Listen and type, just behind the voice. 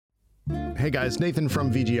Hey guys, Nathan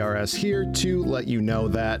from VGRS here to let you know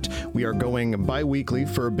that we are going bi-weekly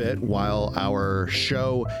for a bit while our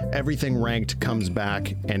show Everything Ranked comes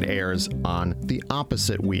back and airs on the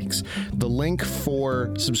opposite weeks. The link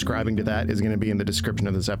for subscribing to that is going to be in the description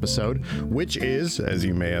of this episode, which is, as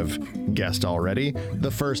you may have guessed already, the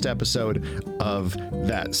first episode of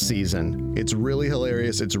that season. It's really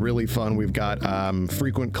hilarious. It's really fun. We've got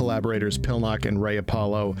frequent collaborators Pilnock and Ray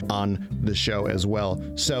Apollo on the show as well.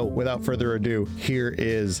 So without further ado, here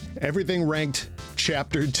is Everything Ranked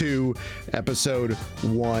Chapter 2, Episode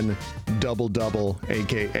 1, Double Double,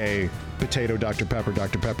 aka Potato Dr. Pepper,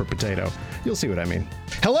 Dr. Pepper Potato. You'll see what I mean.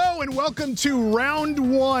 Hello and welcome to Round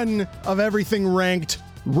 1 of Everything Ranked,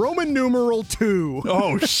 Roman numeral 2.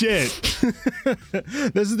 Oh, shit.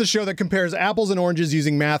 This is the show that compares apples and oranges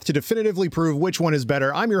using math to definitively prove which one is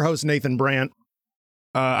better. I'm your host, Nathan Brandt.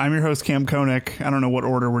 I'm your host, Cam Koenig. I don't know what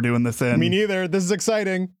order we're doing this in. Me neither. This is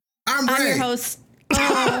exciting. I'm your host.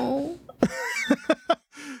 Oh.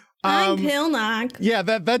 I'm Pilnock. Yeah,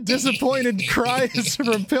 that disappointed cry is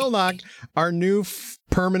from Pilnock, our new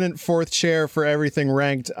permanent fourth chair for Everything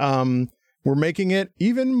Ranked. We're making it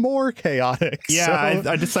even more chaotic. Yeah,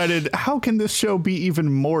 so I decided, how can this show be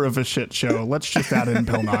even more of a shit show? Let's just add in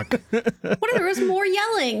Pilnock. What if there was more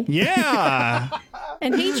yelling? Yeah.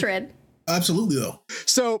 And hatred. Absolutely, though.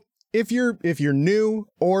 So if you're new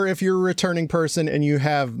or if you're a returning person and you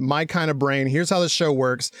have my kind of brain, here's how the show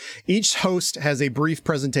works. Each host has a brief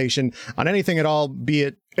presentation on anything at all, be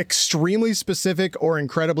it extremely specific or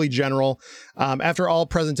incredibly general. After all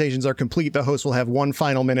presentations are complete, the host will have one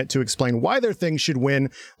final minute to explain why their thing should win.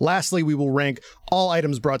 Lastly, we will rank all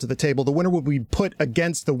items brought to the table. The winner will be put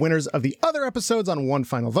against the winners of the other episodes on one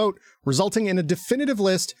final vote, resulting in a definitive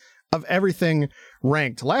list of Everything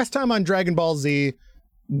Ranked. Last time on Dragon Ball Z,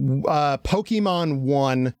 Pokemon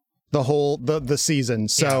won the season.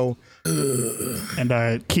 So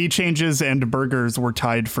and key changes and burgers were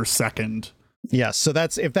tied for second. Yes, so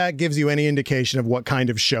that's, if that gives you any indication of what kind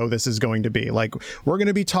of show this is going to be. Like, we're going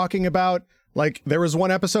to be talking about, like, there was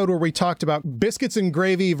one episode where we talked about biscuits and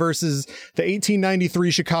gravy versus the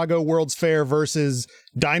 1893 Chicago World's Fair versus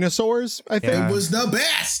dinosaurs, I think. It was the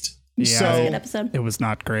best. Yeah, That was a good episode. It was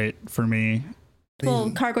not great for me.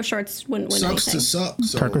 Well, cargo shorts wouldn't win Sucks anything. to suck.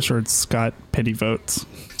 So. Cargo shorts got pity votes.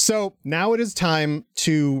 So now it is time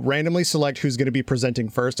to randomly select who's going to be presenting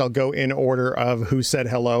first. I'll go in order of who said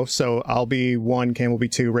hello. So I'll be 1, Cam will be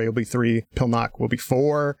 2, Ray will be 3, Pilnock will be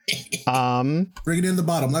 4. Bring it in the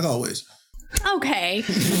bottom, like always. Okay.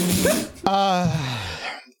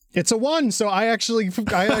 It's a 1, so I actually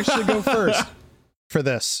go first for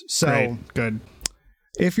this. So Great. Good.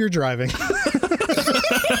 If you're driving,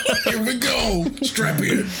 Here we go. Strap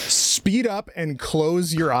in. speed up and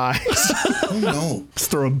close your eyes. Oh, no.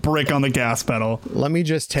 Just throw a brick on the gas pedal. Let me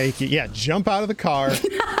just take you. Yeah, jump out of the car.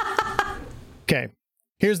 Okay,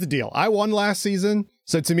 here's the deal. I won last season,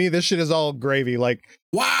 so to me, this shit is all gravy. Like,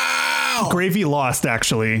 Wow. Gravy lost,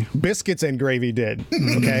 actually. biscuits and gravy did.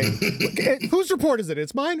 Okay. Whose report is it?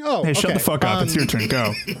 It's mine? Oh, Hey, okay. shut the fuck up. It's your turn.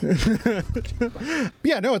 Go.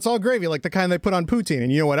 Yeah, no, it's all gravy, like the kind they put on poutine.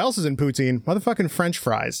 And you know what else is in poutine? Motherfucking French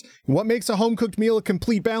fries. What makes a home-cooked meal a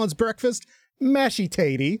complete balanced breakfast? Mashy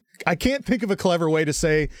tatey. I can't think of a clever way to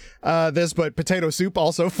say this, but potato soup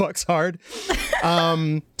also fucks hard.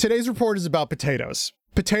 Today's report is about potatoes.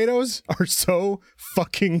 Potatoes are so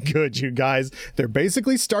fucking good, you guys. They're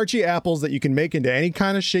basically starchy apples that you can make into any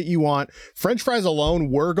kind of shit you want. French fries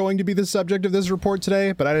alone were going to be the subject of this report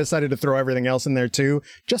today, but I decided to throw everything else in there too,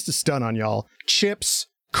 just to stun on y'all. Chips,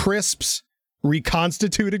 crisps,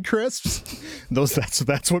 reconstituted crisps.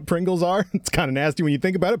 That's what Pringles are. It's kind of nasty when you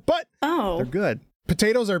think about it, but they're good.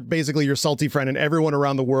 Potatoes are basically your salty friend, and everyone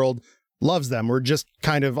around the world loves them. We're just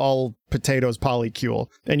kind of all potatoes polycule.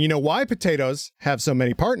 And you know why potatoes have so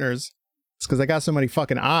many partners? It's because I got so many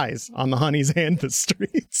fucking eyes on the honeys and the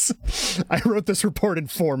streets. I wrote this report in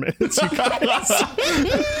 4 minutes, you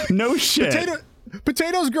guys. No shit.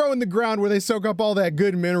 Potatoes grow in the ground where they soak up all that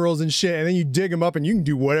good minerals and shit, and then you dig them up and you can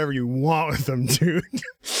do whatever you want with them, dude.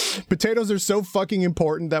 Potatoes are so fucking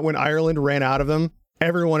important that when Ireland ran out of them,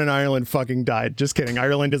 everyone in Ireland fucking died. Just kidding.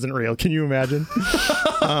 Ireland isn't real. Can you imagine?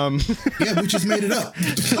 Yeah, we just made it up.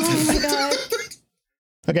 Oh my god.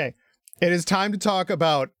 Okay. It is time to talk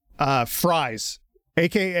about fries,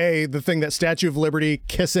 aka the thing that Statue of Liberty,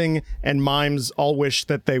 Kissing, and Mimes all wish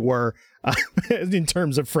that they were in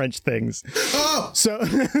terms of French things. Oh, So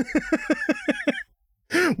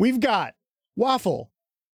we've got waffle,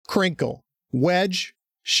 crinkle, wedge,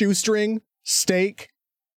 shoestring, steak,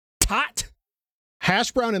 tot,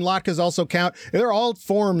 hash brown, and latkes also count. They're all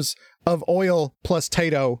forms of oil plus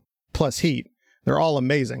tato plus heat. They're all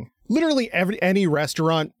amazing. literally any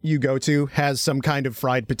restaurant you go to has some kind of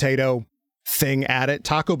fried potato thing at it.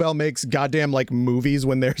 Taco Bell makes goddamn like movies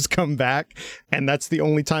when theirs come back, and that's the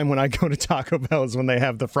only time when I go to Taco Bell is when they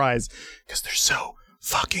have the fries, because they're so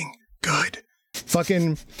fucking good.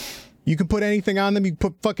 Fucking, you can put anything on them. You can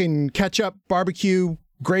put fucking ketchup, barbecue,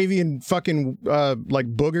 gravy, and fucking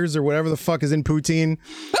like boogers or whatever the fuck is in poutine.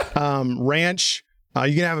 Ranch.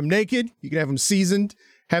 You can have them naked. You can have them seasoned.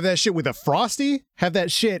 Have that shit with a Frosty. Have that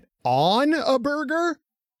shit on a burger.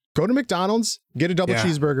 Go to McDonald's, get a double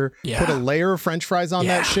cheeseburger, put a layer of French fries on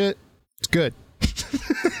that shit. It's good.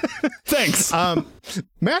 Thanks.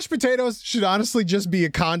 Mashed potatoes should honestly just be a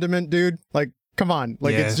condiment, dude. Like, come on.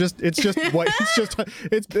 Like, it's just white.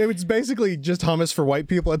 It's basically just hummus for white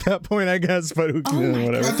people at that point, I guess. But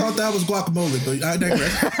whatever. I thought that was guacamole, but I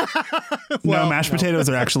digress. No, mashed potatoes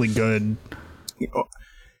are actually good.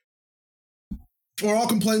 For all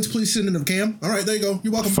complaints, please send in them, Cam. All right, there you go.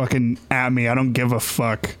 You're welcome. Fucking at me. I don't give a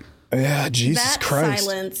fuck. Yeah, Jesus That Christ.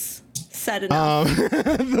 silence said enough.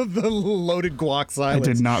 The loaded guac silence.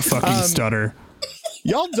 I did not fucking stutter.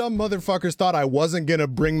 Y'all dumb motherfuckers thought I wasn't gonna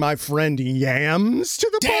bring my friend Yams to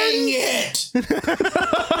the Dang party.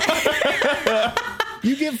 it!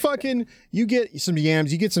 You get some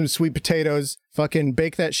yams, you get some sweet potatoes, fucking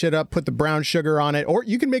bake that shit up, put the brown sugar on it, or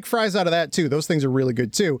you can make fries out of that too. Those things are really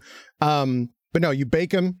good too. But no, you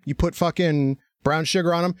bake them, you put fucking brown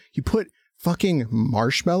sugar on them, you put fucking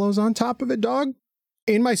marshmallows on top of it, dog.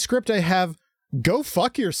 In my script, I have go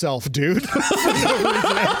fuck yourself, dude. For no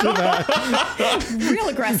reason after that. Real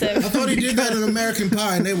aggressive. I thought he did that in American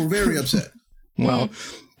Pie, and they were very upset. Well,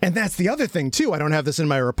 and that's the other thing too. I don't have this in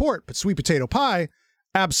my report, but sweet potato pie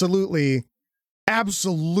absolutely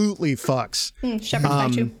fucks. Shepherd's pie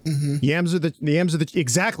too. Yams are the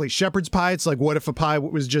exactly shepherd's pie. It's like, what if a pie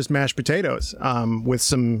was just mashed potatoes with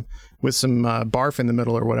some barf in the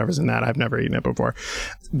middle or whatever's in that. I've never eaten it before.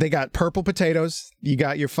 They got purple potatoes. You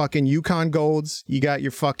got your fucking Yukon Golds. You got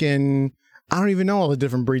your fucking, I don't even know all the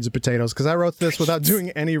different breeds of potatoes because I wrote this without doing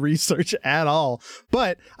any research at all.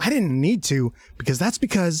 But I didn't need to because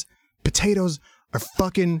potatoes are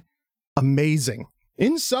fucking amazing.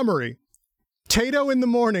 In summary, Tato in the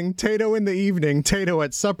morning, Tato in the evening, Tato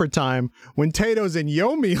at supper time. When Tato's in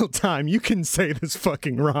yo meal time, you can say this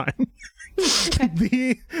fucking rhyme.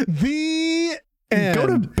 The end. Go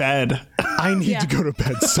to bed. I need to go to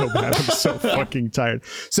bed so bad. I'm so fucking tired.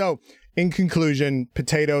 So, in conclusion,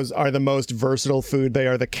 potatoes are the most versatile food. They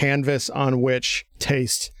are the canvas on which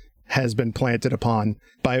taste has been planted upon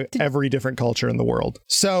by every different culture in the world.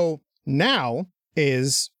 So, now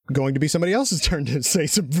is going to be somebody else's turn to say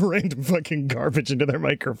some random fucking garbage into their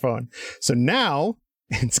microphone. So now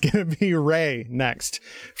it's going to be Ray next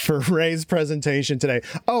for Ray's presentation today.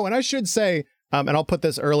 Oh, and I should say, and I'll put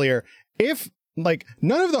this earlier, if like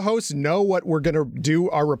none of the hosts know what we're going to do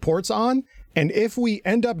our reports on, and if we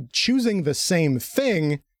end up choosing the same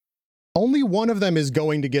thing, only one of them is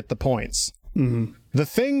going to get the points. Mm-hmm.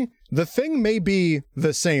 The thing may be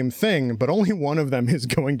the same thing, but only one of them is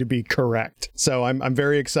going to be correct. So I'm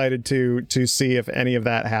very excited to see if any of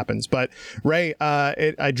that happens. But Ray,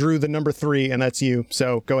 I drew the number 3, and that's you.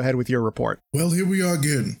 So go ahead with your report. Well, here we are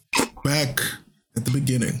again, back at the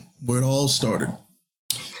beginning where it all started.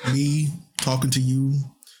 Me talking to you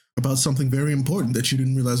about something very important that you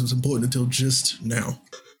didn't realize was important until just now.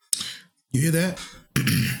 You hear that?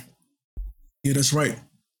 Yeah, that's right.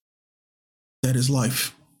 That is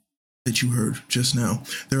life that you heard just now.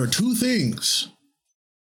 There are 2 things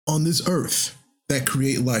on this earth that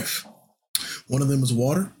create life. One of them is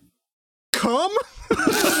water. Come?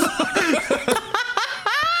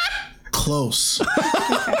 Close.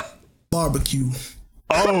 Barbecue.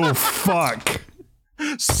 Oh, fuck.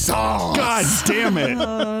 Sauce. God damn it.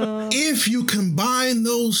 If you combine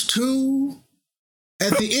those 2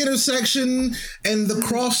 at the intersection and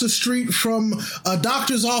across the street from a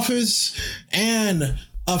doctor's office and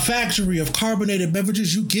a factory of carbonated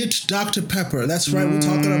beverages, you get Dr. Pepper. That's right, we're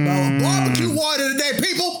talking about barbecue water today,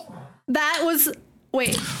 people. That was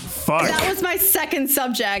Fuck. that was my second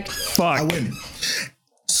subject. Fuck. I win.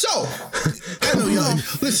 So, I know y'all.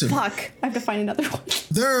 Listen, Fuck. I have to find another one.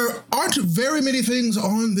 there aren't very many things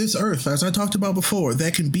on this earth, as I talked about before,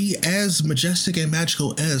 that can be as majestic and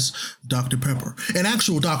magical as Dr. Pepper. An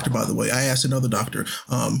actual doctor, by the way. I asked another doctor,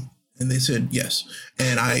 and they said yes.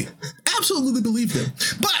 And I absolutely believe them.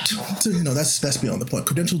 But, so, that's beyond the point.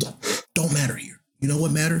 Credentials don't matter here. You know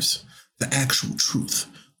what matters? The actual truth.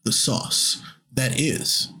 The sauce. That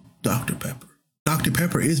is Dr. Pepper. Dr.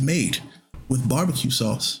 Pepper is made with barbecue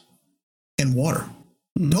sauce and water.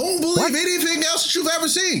 Don't believe anything else that you've ever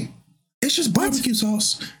seen. It's just barbecue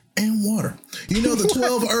sauce and water. You know the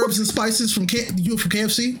 12 herbs and spices from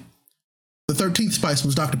KFC? The 13th spice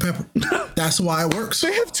was Dr. Pepper. That's why it works.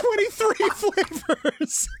 They have 23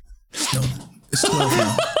 flavors. No, it's 12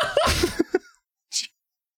 now.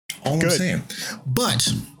 All Good. I'm saying.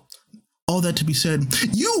 But all that to be said,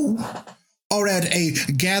 you are at a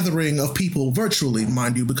gathering of people virtually,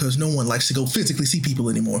 mind you, because no one likes to go physically see people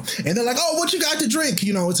anymore. And they're like, oh, what you got to drink?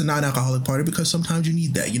 You know, it's a non-alcoholic party because sometimes you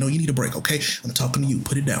need that. You know, you need a break, okay? I'm talking to you.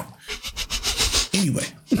 Put it down. Anyway,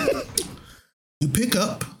 you pick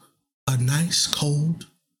up a nice cold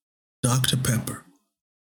Dr. Pepper.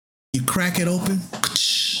 You crack it open.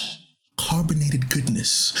 Carbonated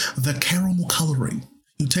goodness. The caramel coloring.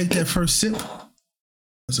 You take that first sip.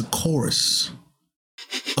 There's a chorus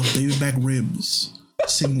of baby back ribs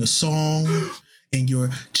singing a song in your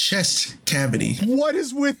chest cavity. What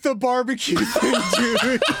is with the barbecue thing,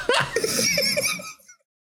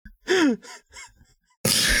 dude?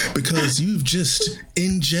 Because you've just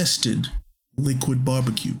ingested liquid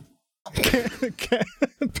barbecue.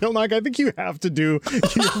 Pilnock, I think you have to do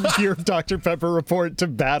your Dr. Pepper report to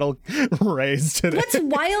battle Ray's today. What's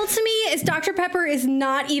wild to me is Dr. Pepper is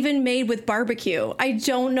not even made with barbecue. I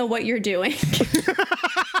don't know what you're doing.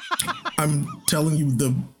 I'm telling you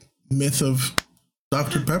the myth of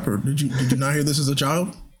Dr. Pepper. Did you not hear this as a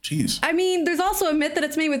child? Jeez. I mean, there's also a myth that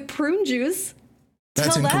it's made with prune juice.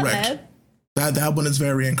 That's Tell incorrect. That one is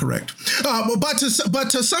very incorrect. But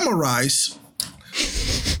to summarize,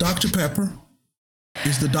 Dr. Pepper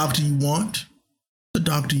is the doctor you want, the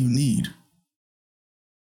doctor you need.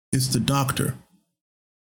 It's the doctor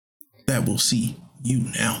that will see you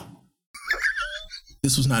now.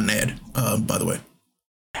 This was not an ad, by the way.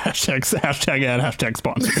 Hashtag ad, hashtag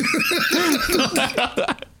sponsor.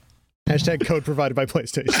 Hashtag code provided by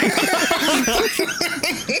PlayStation.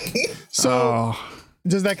 So,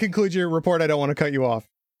 does that conclude your report? I don't want to cut you off.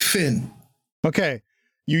 Finn. Okay.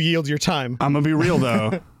 You yield your time. I'm gonna be real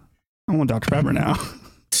though. I want Dr. Pepper now.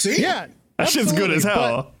 See? Yeah. That shit's good as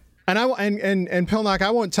absolutely. hell. And Pilnock,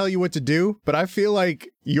 I won't tell you what to do, but I feel like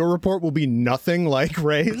your report will be nothing like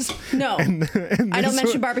Ray's. No, and I don't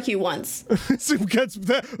mention barbecue once. there's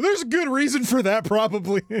a good reason for that,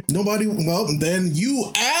 probably. Nobody. Well, then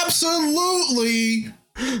you absolutely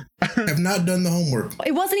have not done the homework.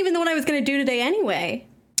 It wasn't even the one I was going to do today anyway.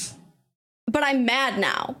 But I'm mad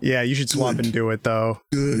now. Yeah, you should swap and do it though.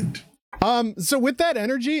 Good. So with that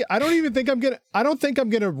energy, I don't think I'm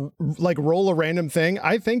gonna like roll a random thing.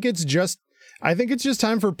 I think it's just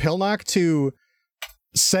time for Pilnock to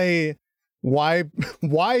say why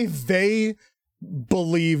they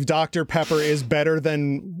believe Dr. Pepper is better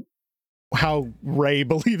than how Ray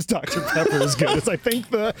believes Dr. Pepper is good. I think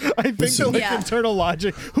the internal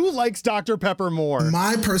logic. Who likes Dr. Pepper more?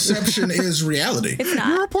 My perception is reality. It's not.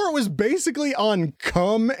 Your report was basically on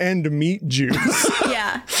cum and meat juice.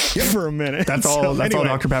 Yeah. For a minute. That's all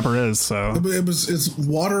Dr. Pepper is, so It's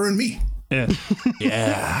water and meat.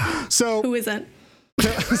 yeah. So Who isn't?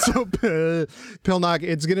 So Pilnock,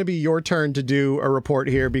 it's going to be your turn to do a report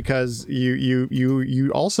here because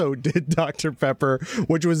you also did Dr. Pepper,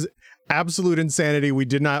 which was absolute insanity. We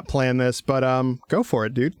did not plan this, but go for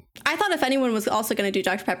it, dude. I thought if anyone was also going to do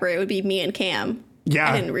Dr. Pepper, it would be me and Cam.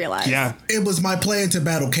 Yeah. I didn't realize. Yeah. It was my plan to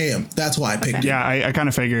battle Cam. That's why I picked it. Yeah, I kind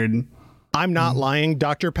of figured. I'm not lying.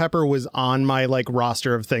 Dr. Pepper was on my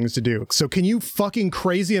roster of things to do. So can you fucking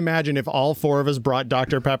crazy imagine if all four of us brought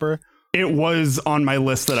Dr. Pepper? It was on my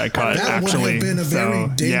list that I cut, That would actually. have been a very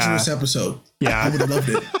dangerous episode. Yeah. I would have loved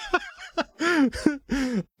it.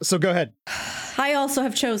 So go ahead. I also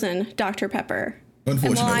have chosen Dr. Pepper. And while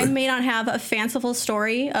I Unfortunately. may not have a fanciful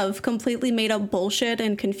story of completely made up bullshit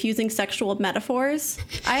and confusing sexual metaphors,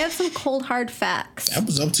 I have some cold hard facts. That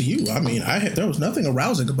was up to you. I mean, there was nothing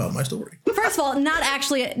arousing about my story. First of all, not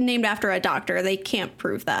actually named after a doctor. They can't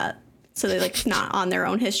prove that. So they it's not on their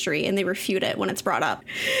own history and they refute it when it's brought up.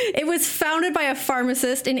 It was founded by a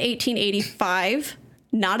pharmacist in 1885,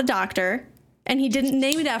 not a doctor, and he didn't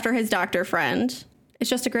name it after his doctor friend. It's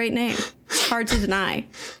just a great name. Hard to deny.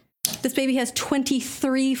 This baby has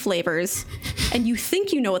 23 flavors, and you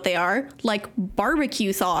think you know what they are, like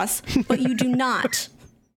barbecue sauce, but you do not.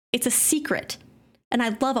 It's a secret, and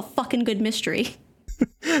I love a fucking good mystery.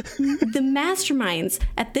 The masterminds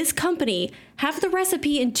at this company have the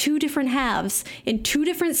recipe in 2 different halves, in 2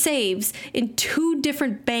 different saves, in 2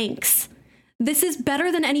 different banks. This is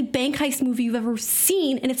better than any bank heist movie you've ever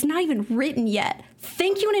seen, and it's not even written yet.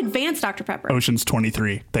 Thank you in advance, Dr. Pepper. Ocean's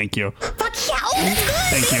 23. Thank you. Fuck yeah! Oh, that's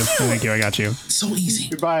good! Thank you. I got you. So easy.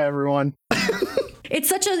 Goodbye, everyone. It's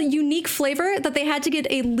such a unique flavor that they had to get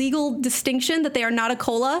a legal distinction that they are not a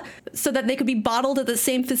cola so that they could be bottled at the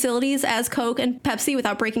same facilities as Coke and Pepsi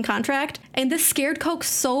without breaking contract. And this scared Coke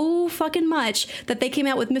so fucking much that they came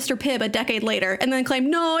out with Mr. Pibb a decade later and then claimed,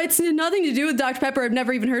 no, it's nothing to do with Dr. Pepper. I've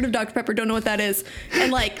never even heard of Dr. Pepper. Don't know what that is.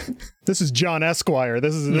 And like... This is John Esquire.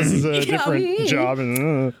 This is a different job.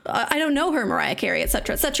 I don't know her, Mariah Carey,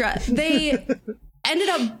 etc., etc. They ended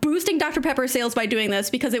up boosting Dr. Pepper sales by doing this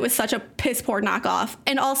because it was such a piss poor knockoff.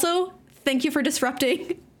 And also, thank you for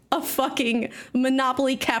disrupting a fucking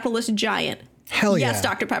monopoly capitalist giant. Hell yeah. Yes,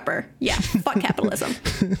 Dr. Pepper. Yeah, fuck capitalism.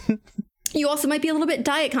 You also might be a little bit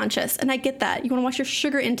diet conscious, and I get that. You want to watch your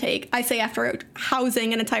sugar intake, I say, after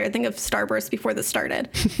housing an entire thing of Starburst before this started.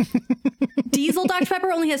 Diesel Dr.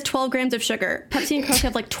 Pepper only has 12 grams of sugar. Pepsi and Coke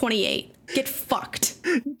have like 28. Get fucked.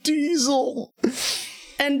 Diesel.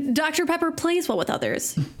 And Dr. Pepper plays well with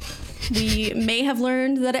others. We may have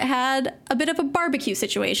learned that it had a bit of a barbecue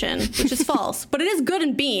situation, which is false. But it is good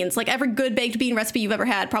in beans. Like every good baked bean recipe you've ever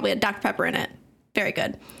had probably had Dr. Pepper in it. Very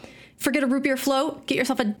good. Forget a root beer float. Get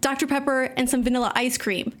yourself a Dr. Pepper and some vanilla ice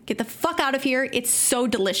cream. Get the fuck out of here. It's so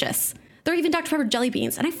delicious. There are even Dr. Pepper jelly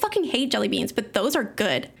beans. And I fucking hate jelly beans, but those are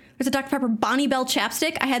good. There's a Dr. Pepper Bonnie Bell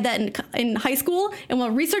chapstick. I had that in high school. And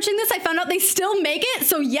while researching this, I found out they still make it.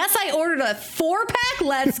 So yes, I ordered a 4-pack.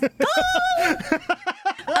 Let's go.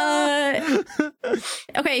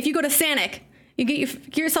 Okay, if you go to Sanic, you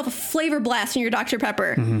get yourself a flavor blast in your Dr.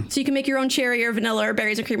 Pepper. So you can make your own cherry or vanilla or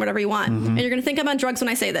berries or cream, whatever you want. And you're going to think I'm on drugs when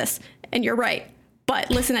I say this. And you're right.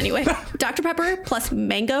 But listen anyway. Dr. Pepper plus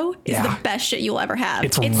mango is the best shit you'll ever have.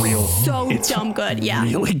 It's dumb good. Yeah.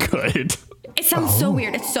 Really good. It sounds so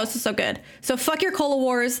weird. It's so good. So fuck your cola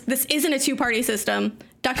wars. This isn't a 2-party system.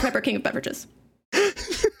 Dr. Pepper, king of beverages.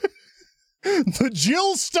 The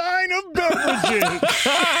Jill Stein of beverages.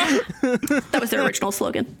 That was their original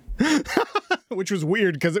slogan. Which was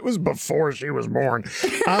weird because it was before she was born.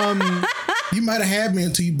 You might have had me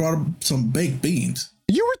until you brought up some baked beans.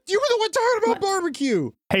 You were the one talking about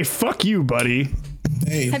barbecue. Hey, fuck you, buddy.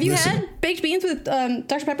 Hey, have you had baked beans with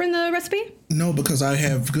Dr. Pepper in the recipe? No, because I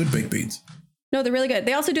have good baked beans. No, they're really good.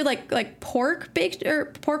 They also do like pork baked or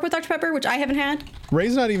pork with Dr. Pepper, which I haven't had.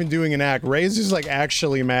 Ray's not even doing an act. Ray's just like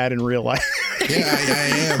actually mad in real life. Yeah,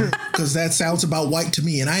 I am. Because that sounds about white to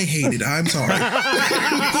me, and I hate it. I'm sorry.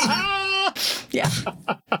 Yeah.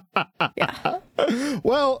 Yeah.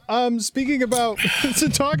 Well, speaking about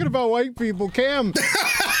talking about white people, Cam.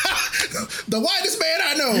 The whitest man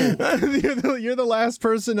I know. You're the last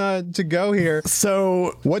person to go here.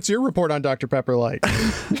 So, what's your report on Dr. Pepper like?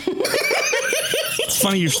 It's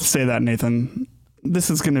funny you should say that, Nathan. This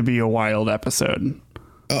is going to be a wild episode.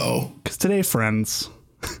 Uh-oh. Because today, friends.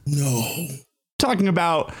 No. Talking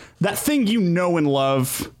about that thing you know and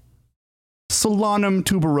love. Solanum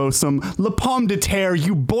tuberosum, la pomme de terre.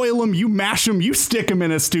 You boil them, you mash them, you stick them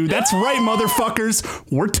in a stew. That's right, motherfuckers.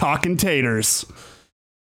 We're talking taters.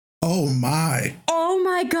 Oh my. Oh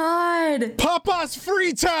my god. Papas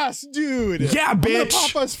fritas, dude. Yeah, bitch.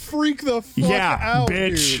 Papas freak the fuck out,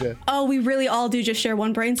 bitch. Dude. Oh, we really all do just share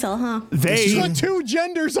one brain cell, huh? The two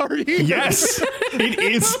genders are here. Yes, it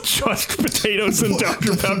is just potatoes and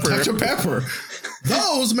Dr. Pepper. Dr. Pepper.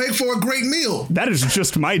 Those make for a great meal. That is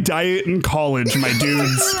just my diet in college, my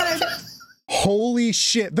dudes. Holy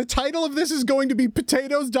shit. The title of this is going to be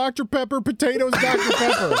Potatoes, Dr. Pepper, Potatoes, Dr.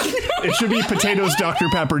 Pepper. It should be potatoes, Dr.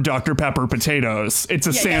 Pepper, potatoes. It's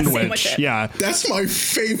a sandwich. Yeah. That's my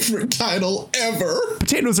favorite title ever.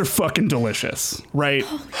 Potatoes are fucking delicious, right?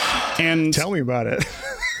 And tell me about it.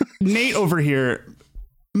 Nate over here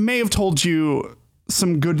may have told you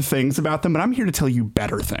some good things about them, but I'm here to tell you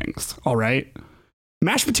better things, all right?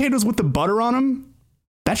 Mashed potatoes with the butter on them,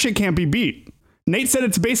 that shit can't be beat. Nate said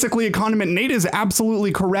it's basically a condiment. Nate is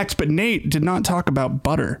absolutely correct, but Nate did not talk about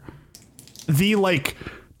butter. The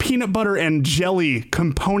peanut butter and jelly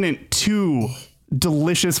component to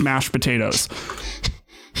delicious mashed potatoes.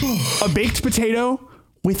 A baked potato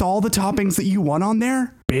with all the toppings that you want on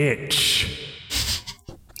there? Bitch.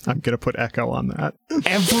 I'm going to put echo on that.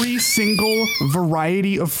 Every single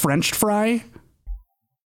variety of French fry.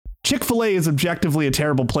 Chick-fil-A is objectively a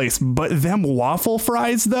terrible place, but them waffle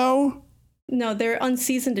fries, though? No, they're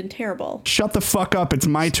unseasoned and terrible. Shut the fuck up. It's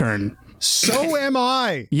my turn. So am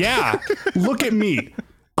I. Yeah. Look at me.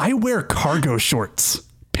 I wear cargo shorts.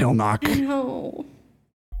 Pill knock. No.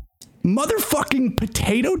 Motherfucking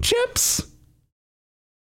potato chips?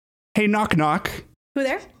 Hey, knock knock. Who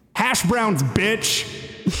there? Hash browns, bitch.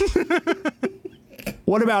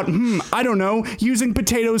 What about, I don't know, using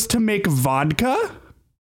potatoes to make vodka?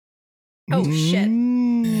 Oh, shit.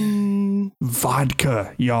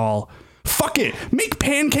 Vodka, y'all. Fuck it. Make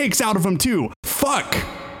pancakes out of them, too. fuck.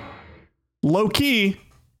 Low key,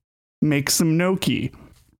 make some no key.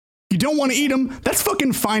 You don't want to eat them, that's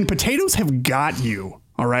fucking fine. Potatoes have got you,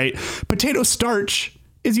 all right? Potato starch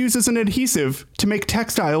is used as an adhesive to make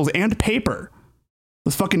textiles and paper.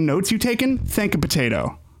 Those fucking notes you taken, thank a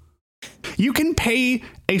potato. You can pay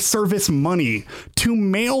a service money to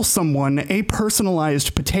mail someone a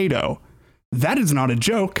personalized potato. That is not a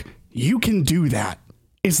joke. You can do that.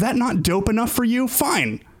 Is that not dope enough for you?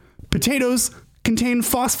 Fine. Potatoes contain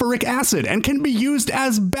phosphoric acid and can be used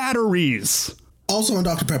as batteries. Also on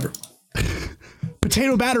Dr. Pepper.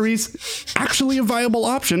 Potato batteries, actually a viable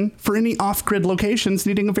option for any off-grid locations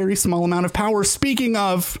needing a very small amount of power. Speaking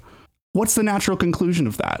of, what's the natural conclusion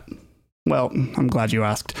of that? Well, I'm glad you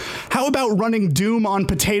asked. How about running Doom on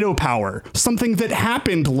potato power? Something that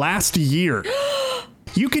happened last year.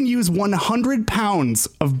 You can use 100 pounds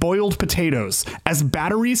of boiled potatoes as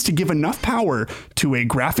batteries to give enough power to a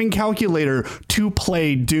graphing calculator to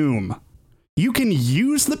play Doom. You can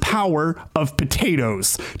use the power of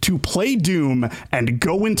potatoes to play Doom and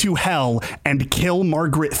go into hell and kill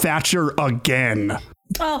Margaret Thatcher again.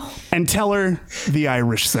 Oh. And tell her the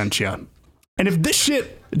Irish sent you. And if this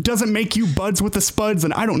shit doesn't make you buds with the spuds,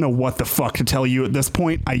 then I don't know what the fuck to tell you at this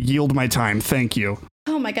point. I yield my time. Thank you.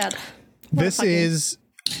 Oh my God. This is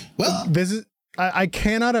I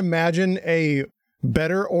cannot imagine a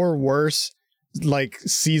better or worse like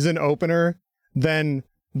season opener than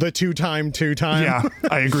the two-time. Yeah,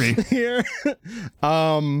 I agree. Here.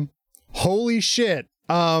 Holy shit.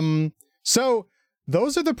 So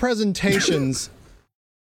those are the presentations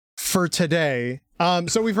for today.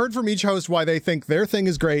 So we've heard from each host why they think their thing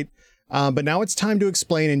is great. But now it's time to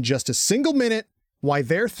explain in just a single minute why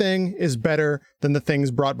their thing is better than the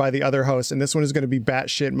things brought by the other hosts. And this one is going to be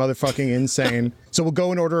batshit motherfucking insane. So we'll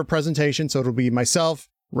go in order of presentation. So it'll be myself,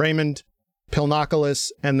 Raymond,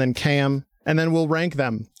 Pilnoculus, and then Cam, and then we'll rank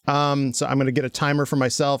them. So I'm going to get a timer for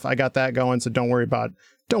myself. I got that going. So don't worry about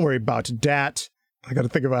dat. I got to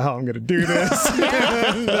think about how I'm going to do this.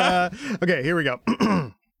 Okay, here we go.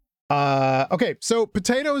 Okay, so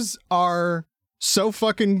potatoes are so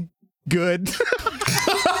fucking good.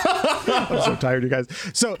 I'm so tired, you guys.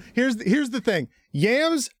 So here's the thing.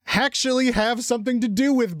 Yams actually have something to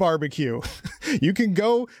do with barbecue. You can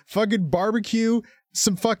go fucking barbecue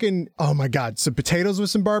some fucking, oh my God, some potatoes with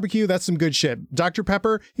some barbecue. That's some good shit. Dr.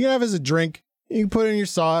 Pepper, you can have as a drink. You can put it in your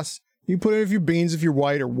sauce. You put in a few beans if you're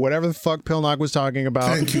white or whatever the fuck Pilnock was talking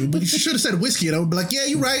about. Thank you. But you should have said whiskey and I would be like, yeah,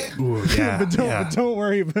 you're right. Ooh, yeah, but don't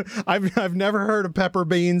worry. I've never heard of pepper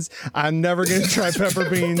beans. I'm never going to try pepper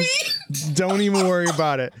beans. Don't even worry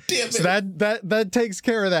about it. Damn it. So that takes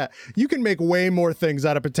care of that. You can make way more things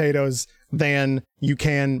out of potatoes than you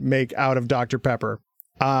can make out of Dr. Pepper.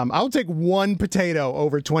 I'll take one potato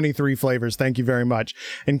over 23 flavors. Thank you very much.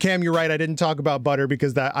 And Cam, you're right. I didn't talk about butter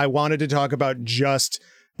because I wanted to talk about just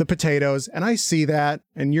the potatoes, and I see that,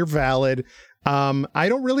 and you're valid. I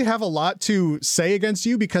don't really have a lot to say against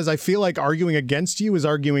you because I feel like arguing against you is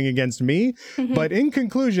arguing against me. Mm-hmm. But in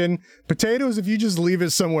conclusion, potatoes, if you just leave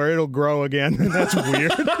it somewhere, it'll grow again. And that's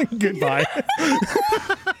weird. Goodbye.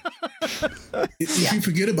 If you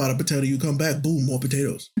forget about a potato, you come back, boom, more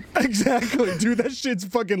potatoes. Exactly. Dude, that shit's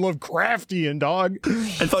fucking Lovecraftian, dog.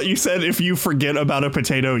 I thought you said if you forget about a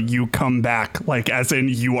potato, you come back, like as in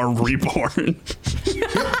you are reborn.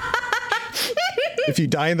 If you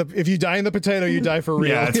die in the potato, you die for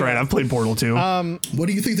real. Yeah, that's right. I've played Portal 2. What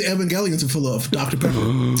do you think the Evangelions are full of, Dr. Pepper?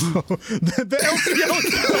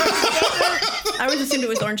 I was assuming it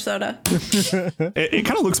was orange soda. It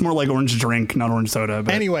kind of looks more like orange drink, not orange soda.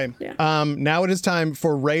 But. Anyway, yeah. Now it is time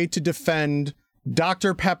for Ray to defend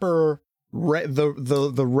Dr. Pepper,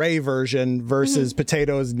 the Ray version versus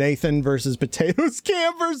potatoes Nathan versus potatoes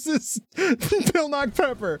Cam versus Pilnock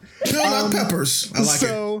Pepper. Pilnock Peppers. I like it.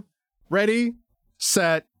 So, ready,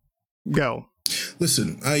 set, go.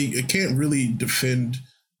 Listen, I can't really defend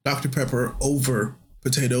Dr. Pepper over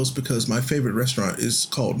potatoes because my favorite restaurant is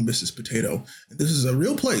called Mrs. Potato. And this is a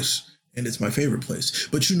real place, and it's my favorite place.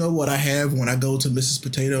 But you know what I have when I go to Mrs.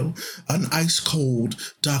 Potato? An ice cold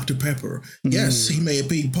Dr. Pepper. Yes, he may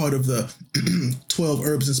be part of the 12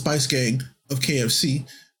 herbs and spice gang of KFC,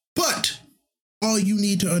 but all you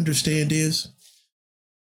need to understand is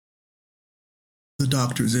the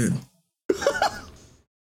doctor's in.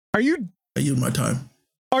 I yield my time.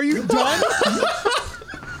 Are you done?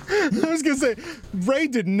 I was gonna say, Ray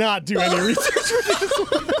did not do any research for this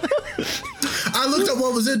one. I looked up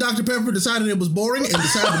what was in Dr. Pepper, decided it was boring, and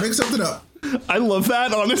decided to make something up. I love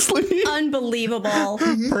that, honestly. Unbelievable.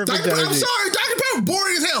 Perfect I'm energy. sorry, Dr. Pepper,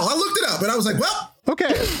 boring as hell. I looked it up, and I was like, well.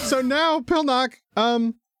 Okay, so now, Pilnock,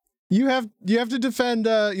 You have to defend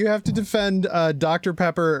Dr.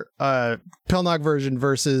 Pepper Pilnock version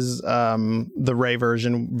versus the Ray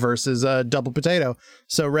version versus double potato.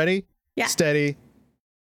 So ready? Yeah. Steady.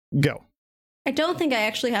 Go. I don't think I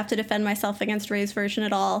actually have to defend myself against Ray's version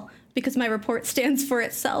at all because my report stands for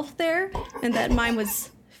itself there, and that mine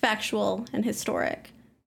was factual and historic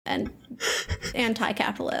and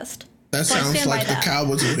anti-capitalist. That So I sounds stand by like the that.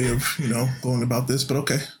 coward's way of, going about this, but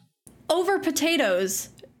okay. Over potatoes,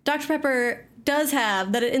 Dr. Pepper does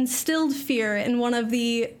have that it instilled fear in one of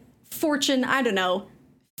the Fortune,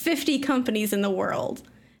 50 companies in the world.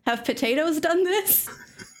 Have potatoes done this?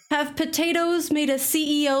 Have potatoes made a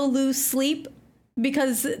CEO lose sleep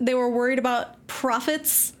because they were worried about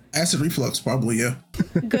profits? Acid reflux, probably, yeah.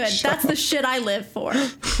 Good. That's the shit I live for.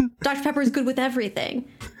 Dr. Pepper is good with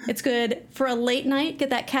everything. It's good for a late night, get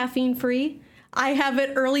that caffeine free. I have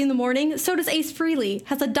it early in the morning. So does Ace Frehley.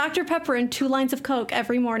 Has a Dr. Pepper and 2 lines of Coke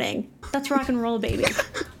every morning. That's rock and roll, baby.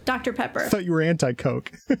 Dr. Pepper. I thought you were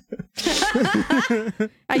anti-Coke.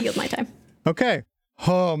 I yield my time. Okay.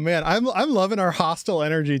 Oh man, I'm loving our hostile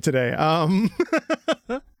energy today.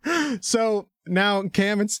 So now,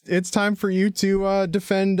 Cam, it's time for you to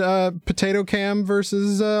defend Potato Cam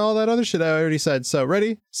versus all that other shit I already said. So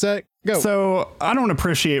ready, set, go. So I don't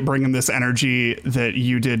appreciate bringing this energy that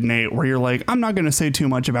you did, Nate, where you're like, I'm not going to say too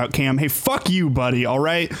much about Cam. Hey, fuck you, buddy. All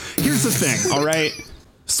right. Here's the thing. All right.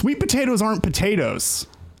 Sweet potatoes aren't potatoes.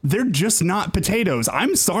 They're just not potatoes.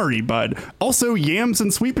 I'm sorry, bud. Also, yams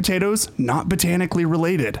and sweet potatoes, not botanically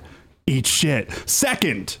related. Eat shit.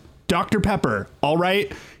 Second, Dr. Pepper. All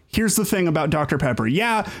right. Here's the thing about Dr. Pepper.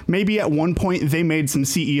 Yeah, maybe at one point they made some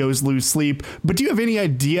CEOs lose sleep, but do you have any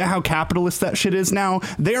idea how capitalist that shit is now?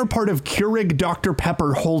 They are part of Keurig Dr.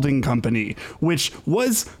 Pepper Holding Company, which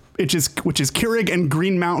is Keurig and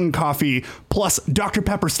Green Mountain Coffee plus Dr.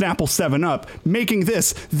 Pepper Snapple 7-Up, making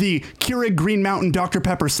this the Keurig Green Mountain Dr.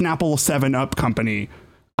 Pepper Snapple 7-Up Company.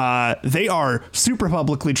 They are super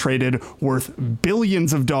publicly traded, worth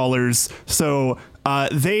billions of dollars. So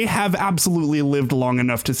they have absolutely lived long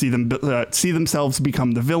enough to see themselves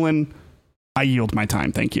become the villain. I yield my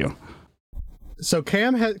time. Thank you. So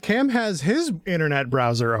Cam has his internet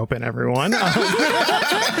browser open, everyone. Who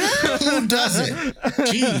doesn't?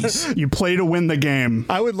 Jeez. You play to win the game.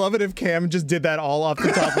 I would love it if Cam just did that all off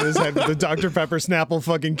the top of his head with the Dr. Pepper Snapple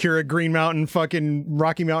fucking Keurig Green Mountain fucking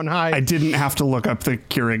Rocky Mountain High. I didn't have to look up the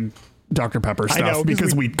Keurig Dr. Pepper stuff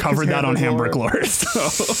because we covered that on Hamburg Lore.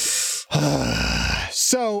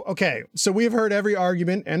 So, okay. So we've heard every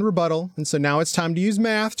argument and rebuttal. And so now it's time to use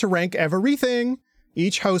math to rank everything.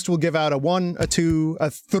 Each host will give out a 1, a 2, a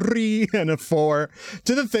 3, and a 4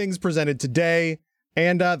 to the things presented today.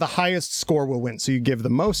 And the highest score will win. So you give the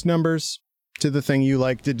most numbers to the thing you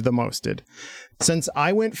did the most did. Since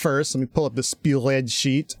I went first, let me pull up the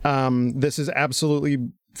spreadsheet. This is absolutely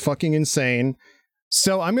fucking insane.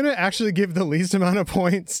 So I'm going to actually give the least amount of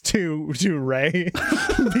points to Ray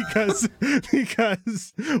because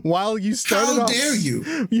while you started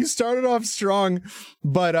you started off strong,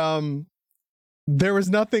 but there was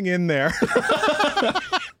nothing in there.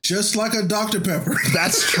 Just like a Dr. Pepper.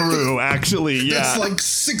 That's true, actually. Yeah. That's like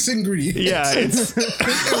 6 ingredients. Yeah. And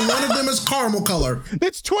one of them is caramel color.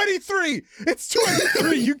 It's 23. It's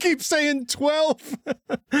 23. You keep saying 12.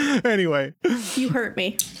 Anyway. You hurt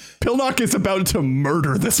me. Pilnock is about to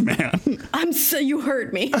murder this man. You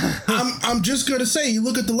hurt me. I'm just going to say, you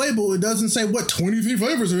look at the label, it doesn't say what 23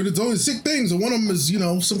 flavors are in it. It's only 6 things. And one of them is,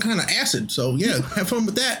 some kind of acid. So yeah, have fun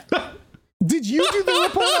with that. Did you do the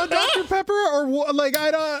report on Dr. Pepper or what?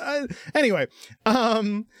 Anyway,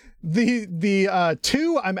 the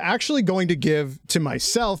 2 I'm actually going to give to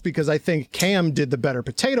myself because I think Cam did the better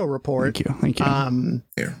potato report. Thank you.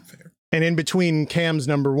 Fair. And in between Cam's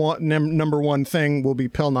number one thing will be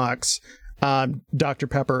Pilnock's Dr.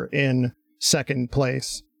 Pepper in second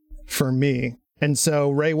place for me. And so,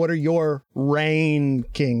 Ray, what are your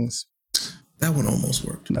rankings? That one almost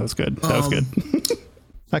worked. That was good. That was good.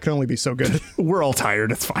 That can only be so good. We're all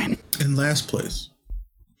tired. It's fine. In last place.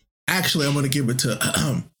 Actually, I'm going to give it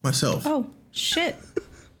to myself. Oh, shit.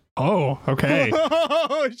 Oh, okay.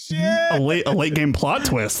 Oh, shit. A late game plot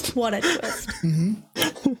twist. What a twist. Mm-hmm.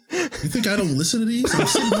 You think I don't listen to these? I'm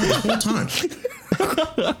sitting there the whole time.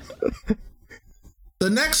 The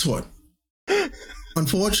next one,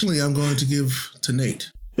 unfortunately, I'm going to give to Nate.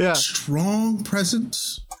 Yeah. Strong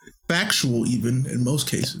presence, factual even in most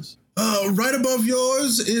cases. Right above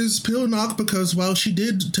yours is Pilnock because while she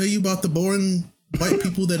did tell you about the boring white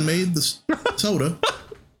people that made the soda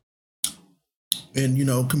and,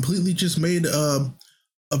 completely just made a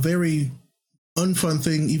very unfun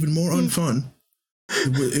thing even more unfun.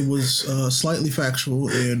 It was slightly factual,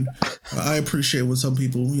 and I appreciate what some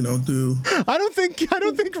people, do. I don't think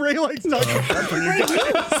Ray likes Dr. Pepper. Ray, do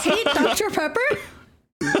you hate Dr. Pepper?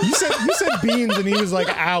 You said beans, and he was like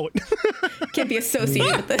out. Can't be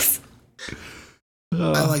associated with this.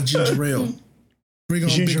 I like ginger ale. Bring on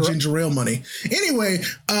big ginger ale money. Anyway,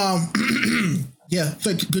 yeah,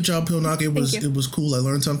 good job, Pilnock. It was cool. I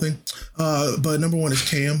learned something. But number one is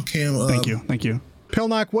Cam. Thank you.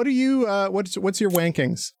 Pilnock, what are you? What's your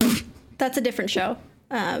wankings? That's a different show.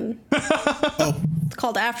 It's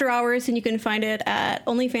called After Hours, and you can find it at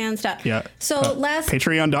OnlyFans. Yeah. So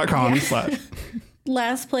Patreon.com. Yeah.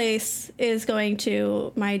 Last place is going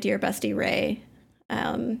to my dear bestie Ray.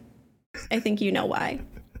 I think you know why.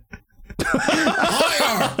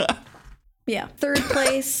 Yeah. Third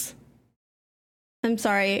place, I'm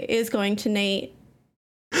sorry, is going to Nate.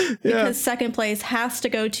 Because second place has to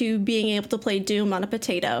go to being able to play Doom on a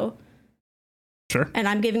potato. Sure. And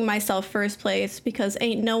I'm giving myself first place because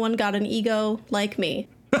ain't no one got an ego like me.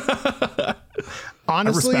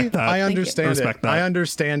 Honestly, I understand it. I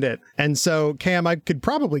understand it. And so, Cam, I could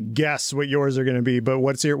probably guess what yours are going to be, but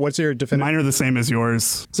what's your definitive? Mine are the same as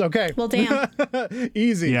yours. It's okay. Well, damn.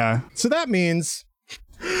 Easy. Yeah. So that means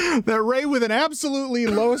that Ray, with an absolutely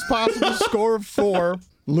lowest possible score of 4,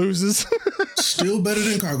 loses. Still better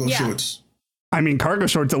than Cargo Shorts. I mean, Cargo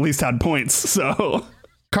Shorts at least had points, so...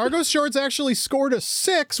 Cargo Shorts actually scored a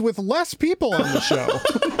 6 with less people on the show.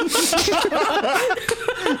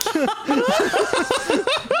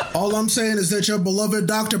 All I'm saying is that your beloved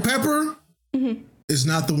Dr. Pepper is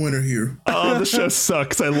not the winner here. Oh, the show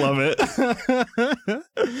sucks. I love it.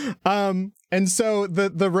 And so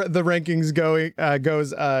the rankings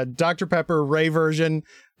goes Dr. Pepper Ray version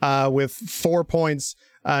with 4 points.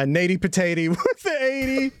 Natey Potato with the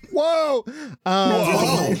 80. Whoa.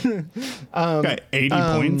 Got 80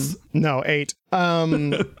 points? No, 8.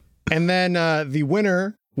 And then the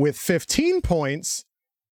winner with 15 points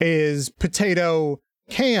is Potato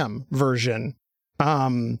Cam version.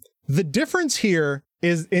 The difference here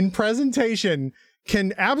is in presentation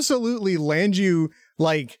can absolutely land you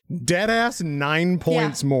like dead ass 9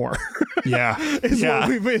 points more. Yeah.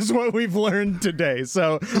 is what we've learned today.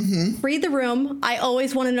 So Read the room. I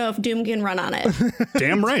always want to know if Doom can run on it.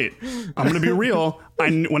 Damn right. I'm going to be real.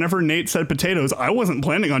 Whenever Nate said potatoes, I wasn't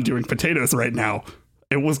planning on doing potatoes right now.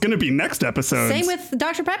 It was going to be next episode. Same with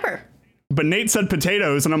Dr. Pepper. But Nate said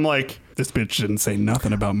potatoes, and I'm like, this bitch didn't say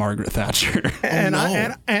nothing about Margaret Thatcher. And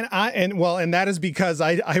that is because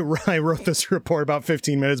I wrote this report about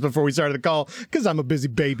 15 minutes before we started the call because I'm a busy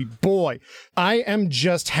baby boy. I am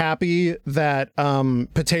just happy that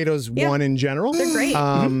potatoes won in general. They're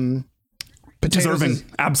great. Deserving.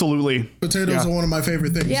 Absolutely. Potatoes are one of my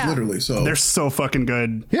favorite things, literally. So they're so fucking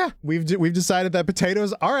good. Yeah, we've decided that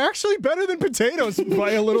potatoes are actually better than potatoes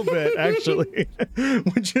by a little bit, actually,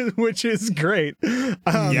 which is great.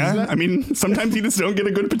 I mean, sometimes you just don't get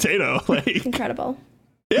a good potato. Like, incredible.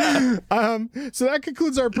 Yeah. So that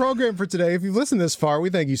concludes our program for today. If you've listened this far,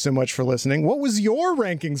 we thank you so much for listening. What was your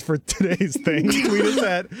rankings for today's thing? Tweet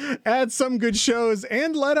us at Some Good Shows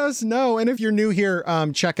and let us know. And if you're new here,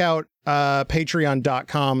 check out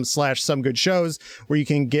patreon.com/somegoodshows where you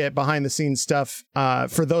can get behind the scenes stuff.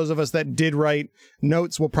 For those of us that did write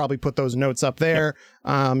notes, we'll probably put those notes up there.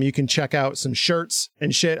 You can check out some shirts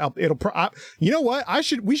and shit. You know what?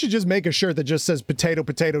 We should just make a shirt that just says potato,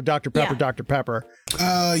 Dr. Pepper, Dr. Pepper.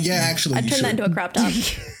 Actually, I'd turn that into a crop top.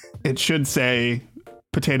 It should say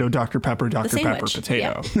potato, Dr. Pepper, Dr. Pepper,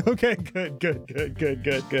 potato. Yeah. Okay, good.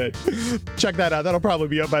 Check that out. That'll probably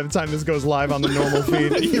be up by the time this goes live on the normal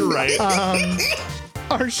feed. You're right.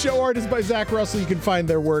 Our show art is by Zach Russell. You can find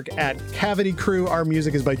their work at Cavity Crew. Our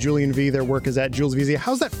music is by Julian V. Their work is at Jules VZ.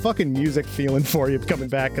 How's that fucking music feeling for you coming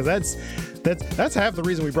back? Because that's half the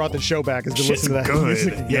reason we brought the show back is to listen to that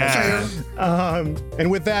music again. Yeah.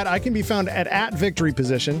 And with that, I can be found at Victory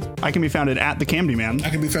Position. I can be found at the Camdy Man. I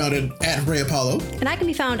can be found at Ray Apollo. And I can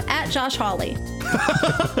be found at Josh Hawley.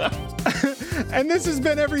 And this has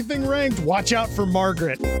been Everything Ranked. Watch out for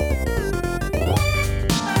Margaret.